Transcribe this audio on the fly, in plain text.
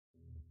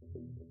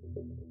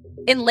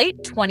In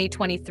late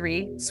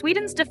 2023,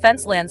 Sweden's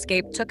defense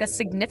landscape took a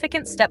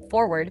significant step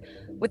forward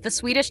with the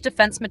Swedish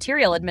Defence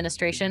Materiel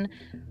Administration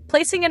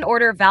placing an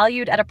order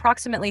valued at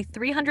approximately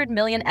 300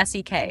 million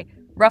SEK,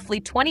 roughly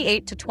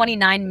 28 to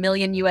 29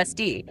 million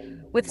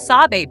USD, with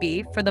Saab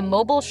AB for the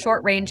Mobile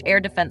Short-Range Air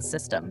Defense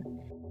System.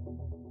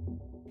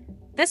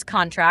 This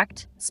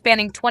contract,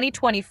 spanning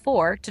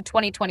 2024 to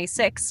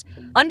 2026,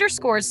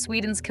 underscores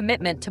Sweden's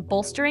commitment to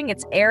bolstering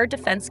its air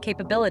defense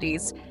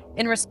capabilities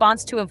in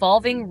response to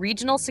evolving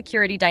regional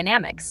security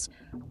dynamics,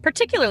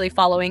 particularly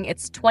following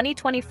its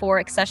 2024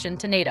 accession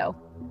to NATO.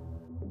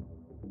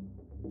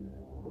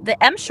 The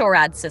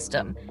MSHORAD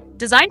system,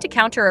 designed to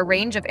counter a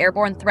range of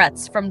airborne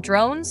threats from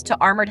drones to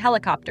armored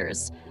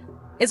helicopters,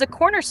 is a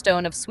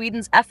cornerstone of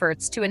Sweden's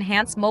efforts to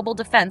enhance mobile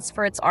defense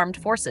for its armed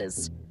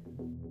forces.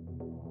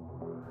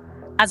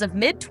 As of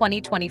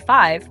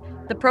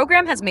mid-2025, the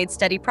program has made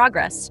steady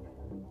progress,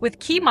 with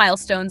key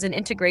milestones in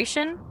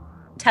integration,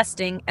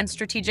 testing, and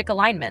strategic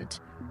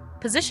alignment,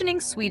 positioning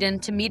Sweden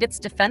to meet its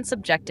defense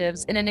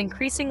objectives in an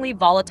increasingly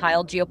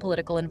volatile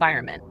geopolitical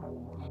environment.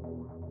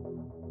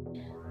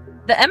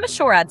 The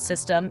MSHORAD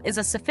system is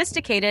a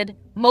sophisticated,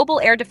 mobile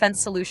air defense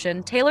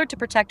solution tailored to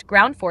protect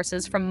ground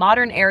forces from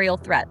modern aerial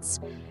threats,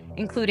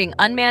 including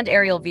unmanned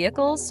aerial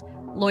vehicles,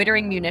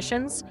 loitering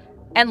munitions,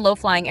 and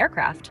low-flying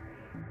aircraft.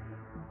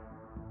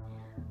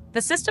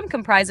 The system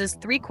comprises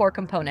three core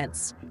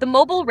components: the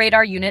mobile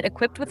radar unit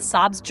equipped with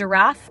Saab's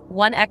Giraffe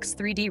 1X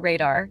 3D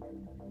radar,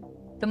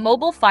 the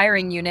mobile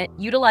firing unit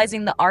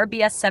utilizing the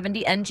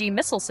RBS-70NG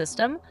missile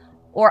system,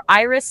 or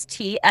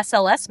IRIS-T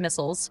SLS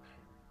missiles,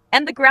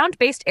 and the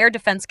ground-based air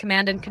defense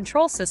command and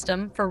control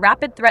system for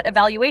rapid threat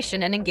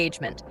evaluation and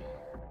engagement.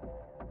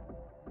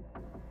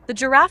 The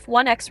Giraffe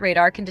 1X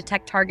radar can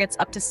detect targets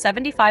up to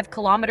 75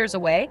 kilometers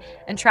away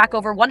and track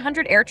over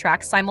 100 air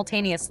tracks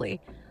simultaneously,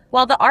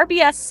 while the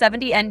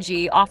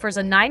RBS-70NG offers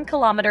a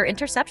 9-kilometer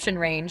interception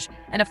range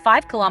and a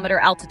 5-kilometer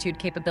altitude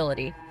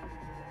capability.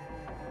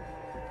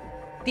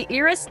 The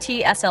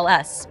IRIS-T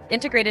SLS,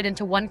 integrated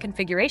into one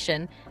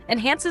configuration,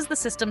 enhances the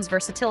system's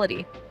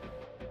versatility.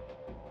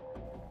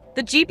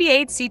 The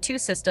GBA-C2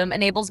 system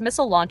enables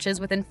missile launches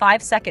within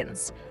 5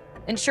 seconds,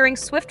 ensuring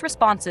swift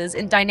responses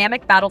in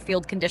dynamic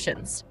battlefield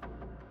conditions.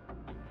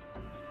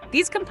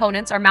 These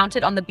components are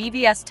mounted on the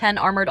BvS-10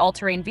 armored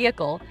all-terrain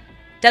vehicle,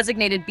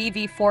 designated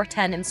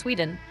BV-410 in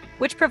Sweden,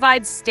 which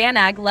provides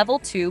STANAG Level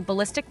 2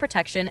 ballistic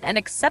protection and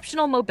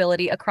exceptional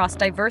mobility across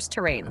diverse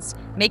terrains,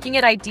 making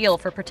it ideal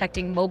for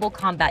protecting mobile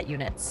combat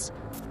units.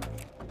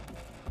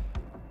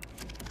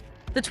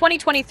 The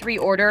 2023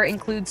 order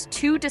includes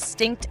 2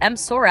 distinct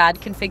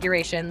MSHORAD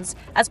configurations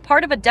as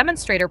part of a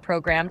demonstrator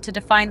program to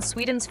define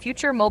Sweden's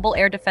future mobile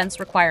air defense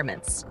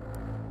requirements.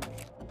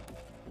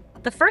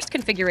 The first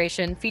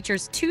configuration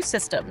features 2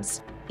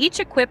 systems, each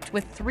equipped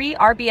with 3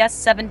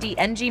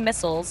 RBS-70NG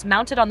missiles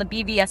mounted on the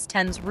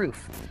BvS-10's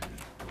roof,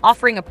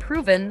 offering a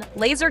proven,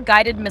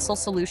 laser-guided missile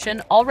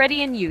solution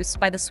already in use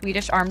by the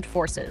Swedish Armed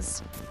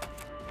Forces.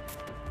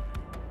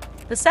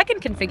 The second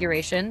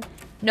configuration,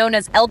 known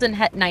as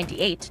Eldenhet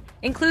 98,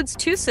 includes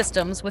 2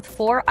 systems with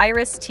 4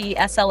 IRIS-T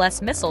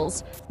SLS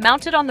missiles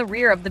mounted on the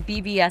rear of the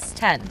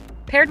BvS-10,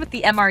 paired with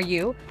the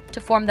MRU to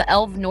form the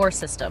Elv-Nor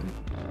system.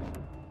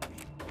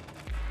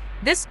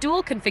 This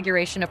dual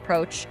configuration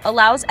approach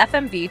allows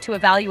FMV to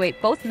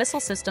evaluate both missile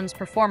systems'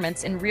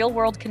 performance in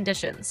real-world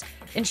conditions,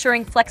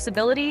 ensuring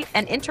flexibility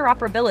and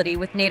interoperability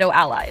with NATO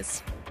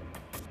allies.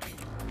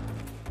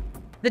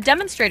 The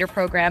demonstrator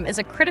program is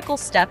a critical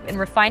step in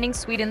refining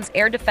Sweden's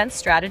air defense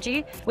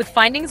strategy, with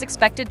findings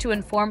expected to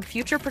inform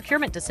future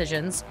procurement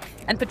decisions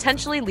and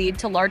potentially lead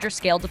to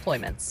larger-scale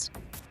deployments.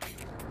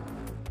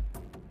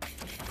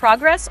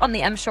 Progress on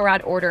the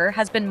MSHORAD order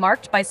has been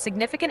marked by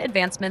significant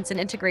advancements in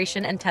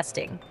integration and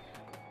testing.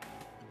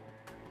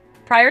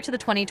 Prior to the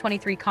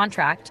 2023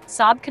 contract,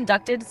 Saab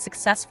conducted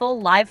successful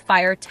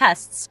live-fire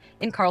tests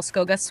in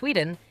Karlskoga,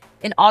 Sweden,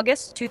 in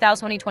August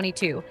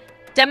 2022,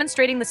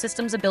 demonstrating the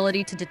system's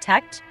ability to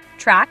detect,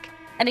 track,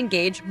 and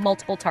engage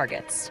multiple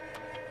targets.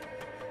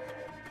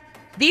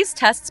 These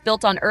tests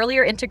built on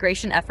earlier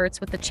integration efforts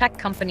with the Czech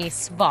company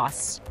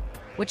SVOS,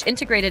 which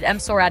integrated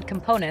MSHORAD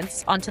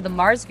components onto the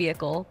Mars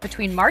vehicle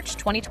between March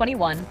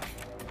 2021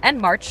 and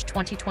March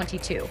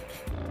 2022.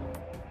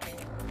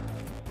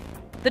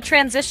 The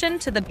transition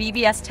to the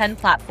BvS-10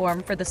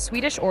 platform for the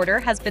Swedish order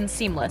has been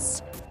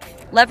seamless,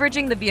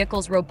 leveraging the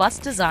vehicle's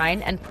robust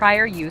design and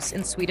prior use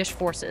in Swedish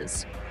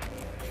forces.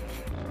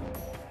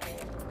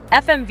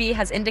 FMV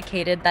has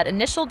indicated that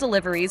initial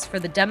deliveries for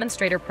the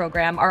demonstrator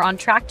program are on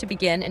track to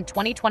begin in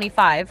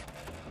 2025,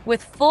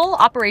 with full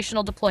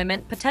operational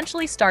deployment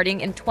potentially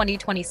starting in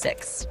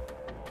 2026.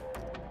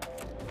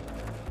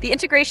 The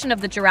integration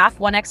of the Giraffe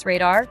 1X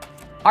radar,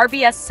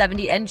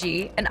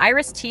 RBS-70NG, and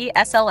IRIS-T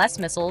SLS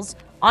missiles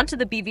onto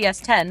the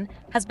BvS-10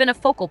 has been a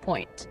focal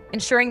point,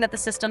 ensuring that the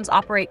systems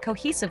operate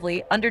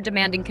cohesively under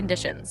demanding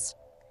conditions.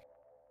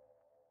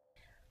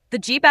 The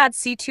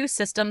GBAD-C2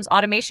 system's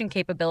automation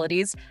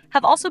capabilities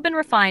have also been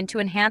refined to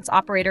enhance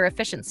operator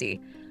efficiency,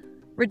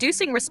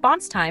 reducing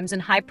response times in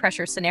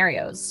high-pressure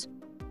scenarios.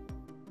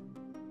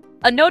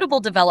 A notable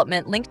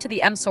development linked to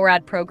the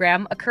MSHORAD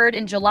program occurred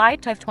in July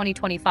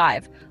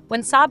 2025,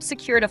 when Saab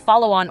secured a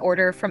follow-on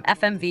order from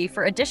FMV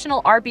for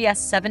additional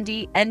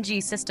RBS-70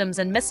 NG systems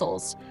and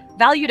missiles,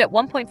 valued at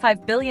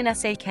 1.5 billion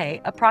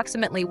SAK,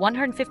 approximately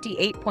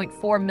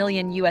 158.4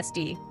 million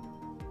USD.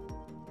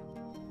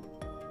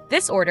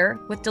 This order,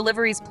 with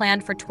deliveries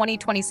planned for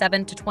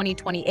 2027 to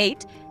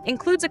 2028,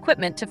 includes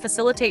equipment to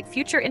facilitate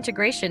future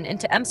integration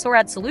into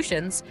MSHORAD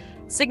solutions,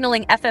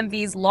 signaling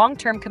FMV's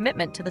long-term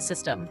commitment to the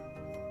system.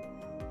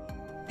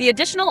 The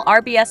additional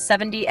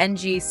RBS-70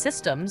 NG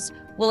systems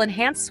will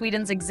enhance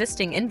Sweden's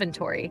existing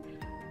inventory,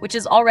 which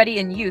is already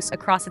in use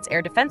across its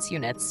air defense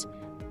units,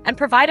 and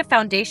provide a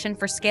foundation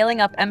for scaling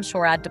up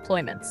MSHORAD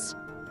deployments.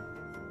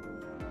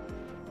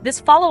 This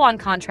follow-on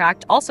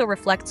contract also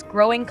reflects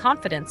growing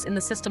confidence in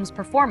the system's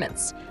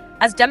performance,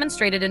 as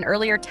demonstrated in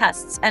earlier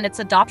tests and its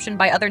adoption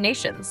by other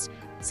nations,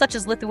 such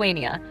as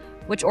Lithuania,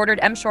 which ordered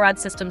MSHORAD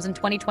systems in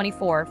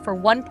 2024 for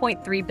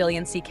 1.3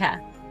 billion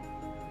CK.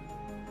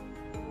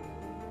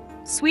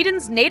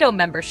 Sweden's NATO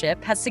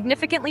membership has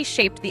significantly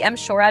shaped the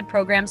MSHORAD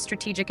program's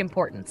strategic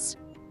importance.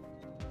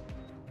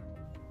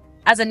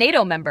 As a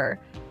NATO member,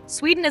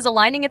 Sweden is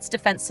aligning its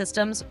defense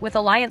systems with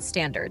alliance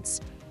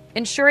standards,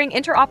 ensuring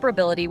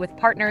interoperability with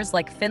partners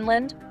like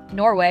Finland,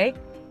 Norway,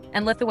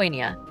 and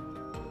Lithuania.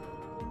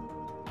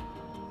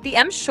 The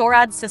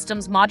MSHORAD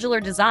system's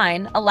modular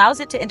design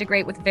allows it to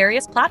integrate with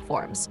various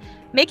platforms,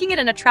 making it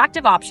an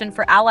attractive option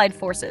for allied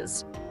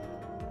forces.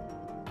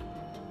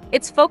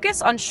 Its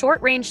focus on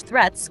short-range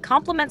threats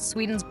complements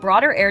Sweden's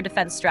broader air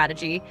defense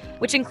strategy,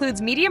 which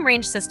includes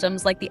medium-range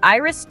systems like the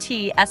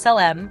IRIS-T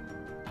SLS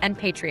and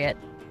Patriot.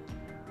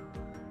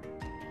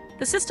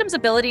 The system's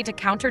ability to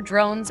counter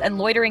drones and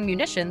loitering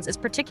munitions is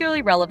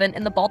particularly relevant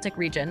in the Baltic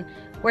region,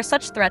 where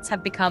such threats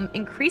have become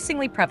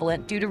increasingly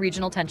prevalent due to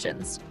regional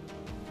tensions.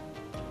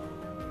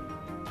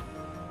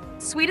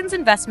 Sweden's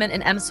investment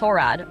in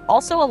MSHORAD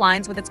also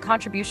aligns with its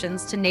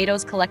contributions to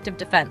NATO's collective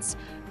defense,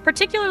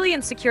 particularly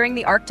in securing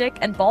the Arctic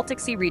and Baltic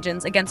Sea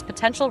regions against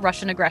potential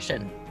Russian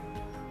aggression.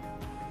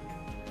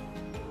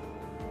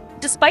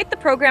 Despite the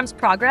program's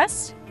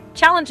progress,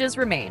 challenges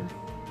remain.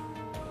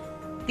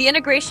 The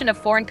integration of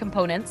foreign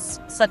components,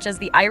 such as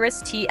the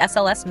IRIS-T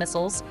SLS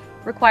missiles,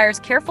 requires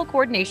careful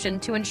coordination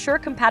to ensure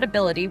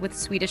compatibility with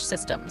Swedish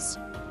systems.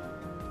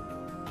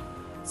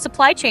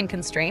 Supply chain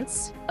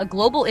constraints, a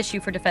global issue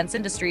for defense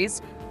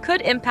industries,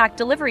 could impact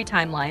delivery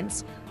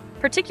timelines,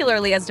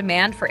 particularly as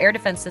demand for air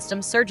defense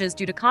systems surges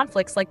due to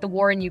conflicts like the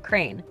war in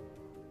Ukraine.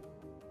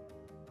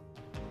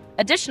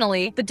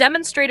 Additionally, the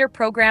demonstrator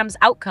program's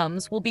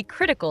outcomes will be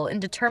critical in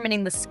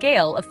determining the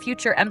scale of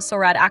future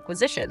MSHORAD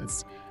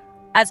acquisitions,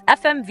 as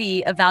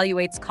FMV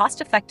evaluates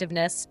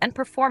cost-effectiveness and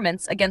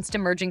performance against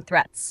emerging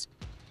threats.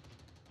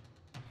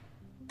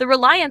 The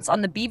reliance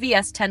on the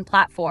BVS-10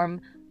 platform,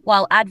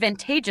 while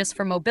advantageous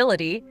for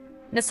mobility,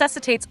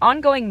 necessitates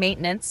ongoing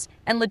maintenance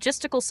and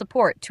logistical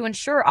support to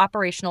ensure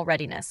operational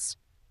readiness.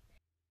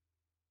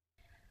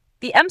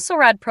 The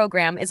MSHORAD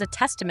program is a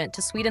testament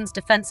to Sweden's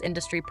defense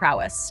industry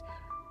prowess,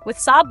 with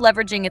Saab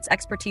leveraging its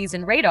expertise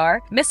in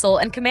radar, missile,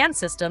 and command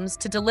systems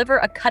to deliver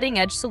a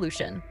cutting-edge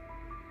solution.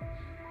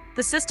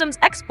 The system's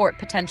export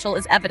potential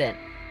is evident,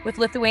 with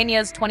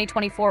Lithuania's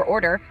 2024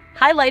 order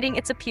highlighting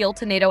its appeal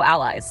to NATO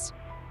allies.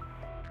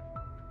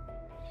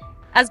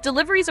 As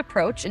deliveries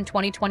approach in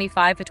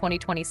 2025 to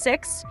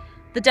 2026,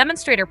 the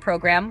demonstrator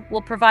program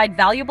will provide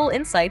valuable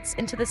insights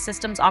into the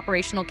system's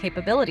operational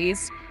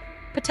capabilities,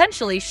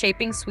 potentially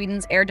shaping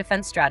Sweden's air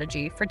defense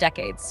strategy for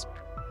decades.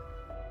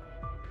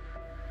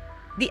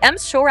 The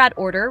MSHORAD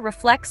order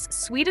reflects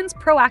Sweden's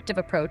proactive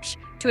approach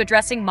to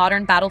addressing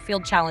modern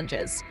battlefield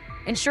challenges,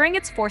 ensuring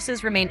its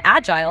forces remain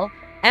agile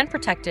and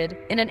protected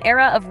in an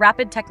era of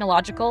rapid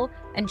technological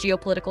and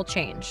geopolitical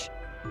change.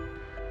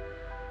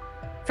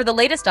 For the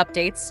latest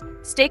updates,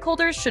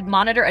 stakeholders should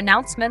monitor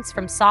announcements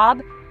from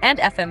Saab and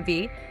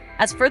FMV,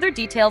 as further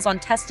details on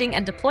testing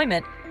and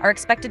deployment are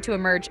expected to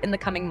emerge in the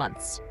coming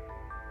months.